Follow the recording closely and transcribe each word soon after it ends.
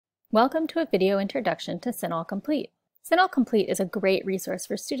Welcome to a video introduction to CINAHL Complete. CINAHL Complete is a great resource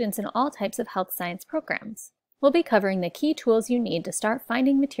for students in all types of health science programs. We'll be covering the key tools you need to start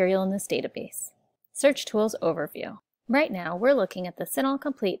finding material in this database. Search Tools Overview. Right now, we're looking at the CINAHL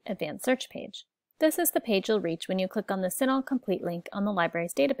Complete Advanced Search page. This is the page you'll reach when you click on the CINAHL Complete link on the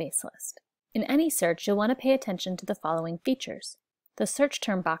library's database list. In any search, you'll want to pay attention to the following features: the search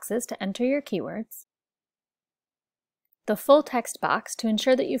term boxes to enter your keywords, the full text box to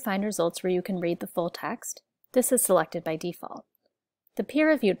ensure that you find results where you can read the full text. This is selected by default. The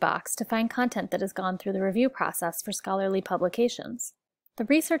peer-reviewed box to find content that has gone through the review process for scholarly publications. The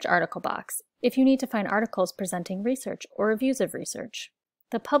research article box, if you need to find articles presenting research or reviews of research.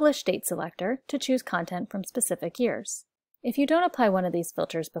 The publish date selector to choose content from specific years. If you don't apply one of these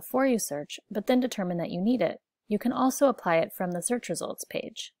filters before you search, but then determine that you need it, you can also apply it from the search results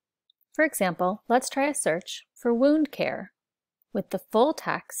page. For example, let's try a search for wound care with the full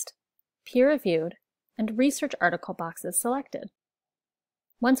text, peer-reviewed, and research article boxes selected.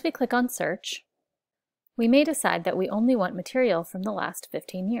 Once we click on search, we may decide that we only want material from the last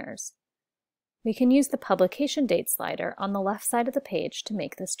 15 years. We can use the publication date slider on the left side of the page to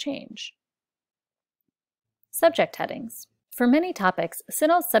make this change. Subject headings. For many topics,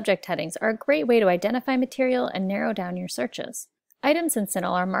 CINAHL's subject headings are a great way to identify material and narrow down your searches. Items in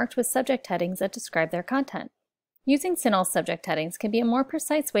CINAHL are marked with subject headings that describe their content. Using CINAHL's subject headings can be a more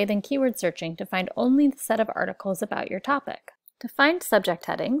precise way than keyword searching to find only the set of articles about your topic. To find subject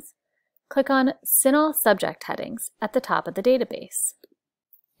headings, click on CINAHL Subject Headings at the top of the database.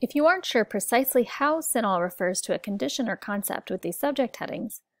 If you aren't sure precisely how CINAHL refers to a condition or concept with these subject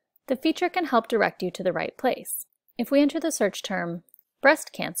headings, the feature can help direct you to the right place. If we enter the search term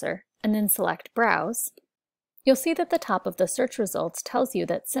breast cancer and then select Browse, you'll see that the top of the search results tells you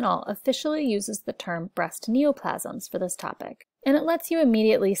that CINAHL officially uses the term breast neoplasms for this topic, and it lets you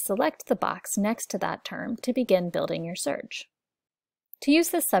immediately select the box next to that term to begin building your search. To use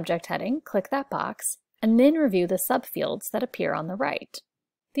this subject heading, click that box, and then review the subfields that appear on the right.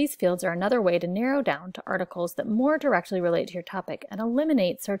 These fields are another way to narrow down to articles that more directly relate to your topic and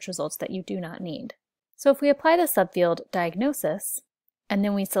eliminate search results that you do not need. So if we apply the subfield Diagnosis, and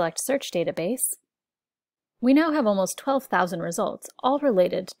then we select Search Database, we now have almost 12,000 results, all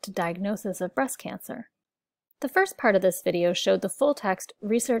related to diagnosis of breast cancer. The first part of this video showed the full text,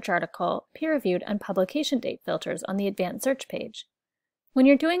 research article, peer-reviewed, and publication date filters on the advanced search page. When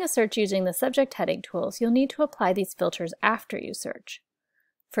you're doing a search using the subject heading tools, you'll need to apply these filters after you search.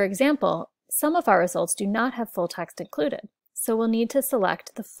 For example, some of our results do not have full text included, so we'll need to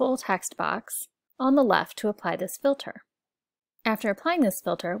select the full text box on the left to apply this filter. After applying this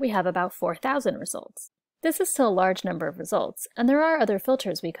filter, we have about 4,000 results. This is still a large number of results, and there are other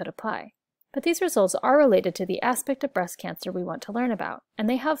filters we could apply. But these results are related to the aspect of breast cancer we want to learn about, and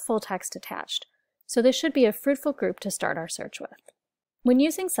they have full text attached, so this should be a fruitful group to start our search with. When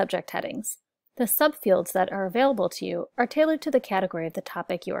using subject headings, the subfields that are available to you are tailored to the category of the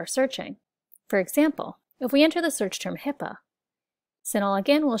topic you are searching. For example, if we enter the search term HIPAA, CINAHL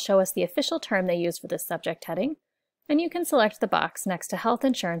again will show us the official term they use for this subject heading, and you can select the box next to Health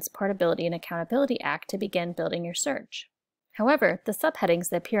Insurance Portability and Accountability Act to begin building your search. However, the subheadings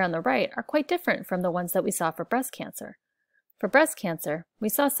that appear on the right are quite different from the ones that we saw for breast cancer. For breast cancer, we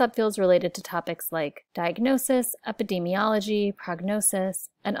saw subfields related to topics like diagnosis, epidemiology, prognosis,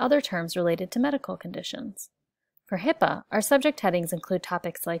 and other terms related to medical conditions. For HIPAA, our subject headings include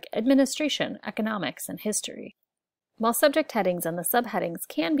topics like administration, economics, and history. While subject headings and the subheadings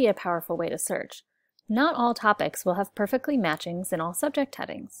can be a powerful way to search, not all topics will have perfectly matching CINAHL subject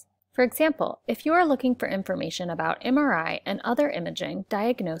headings. For example, if you are looking for information about MRI and other imaging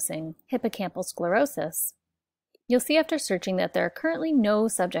diagnosing hippocampal sclerosis, you'll see after searching that there are currently no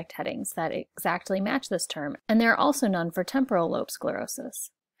subject headings that exactly match this term, and there are also none for temporal lobe sclerosis.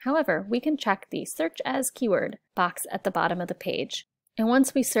 However, we can check the Search As Keyword box at the bottom of the page, and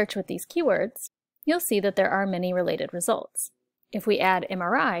once we search with these keywords, you'll see that there are many related results. If we add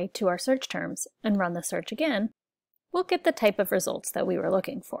MRI to our search terms and run the search again, we'll get the type of results that we were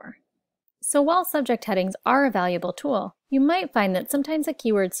looking for. So while subject headings are a valuable tool, you might find that sometimes a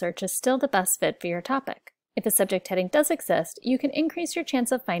keyword search is still the best fit for your topic. If a subject heading does exist, you can increase your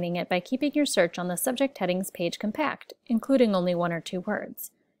chance of finding it by keeping your search on the subject headings page compact, including only 1 or 2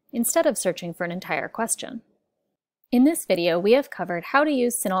 words, instead of searching for an entire question. In this video, we have covered how to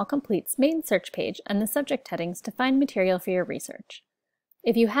use CINAHL Complete's main search page and the subject headings to find material for your research.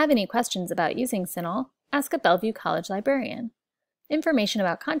 If you have any questions about using CINAHL, ask a Bellevue College librarian. Information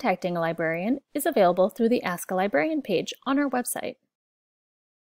about contacting a librarian is available through the Ask a Librarian page on our website.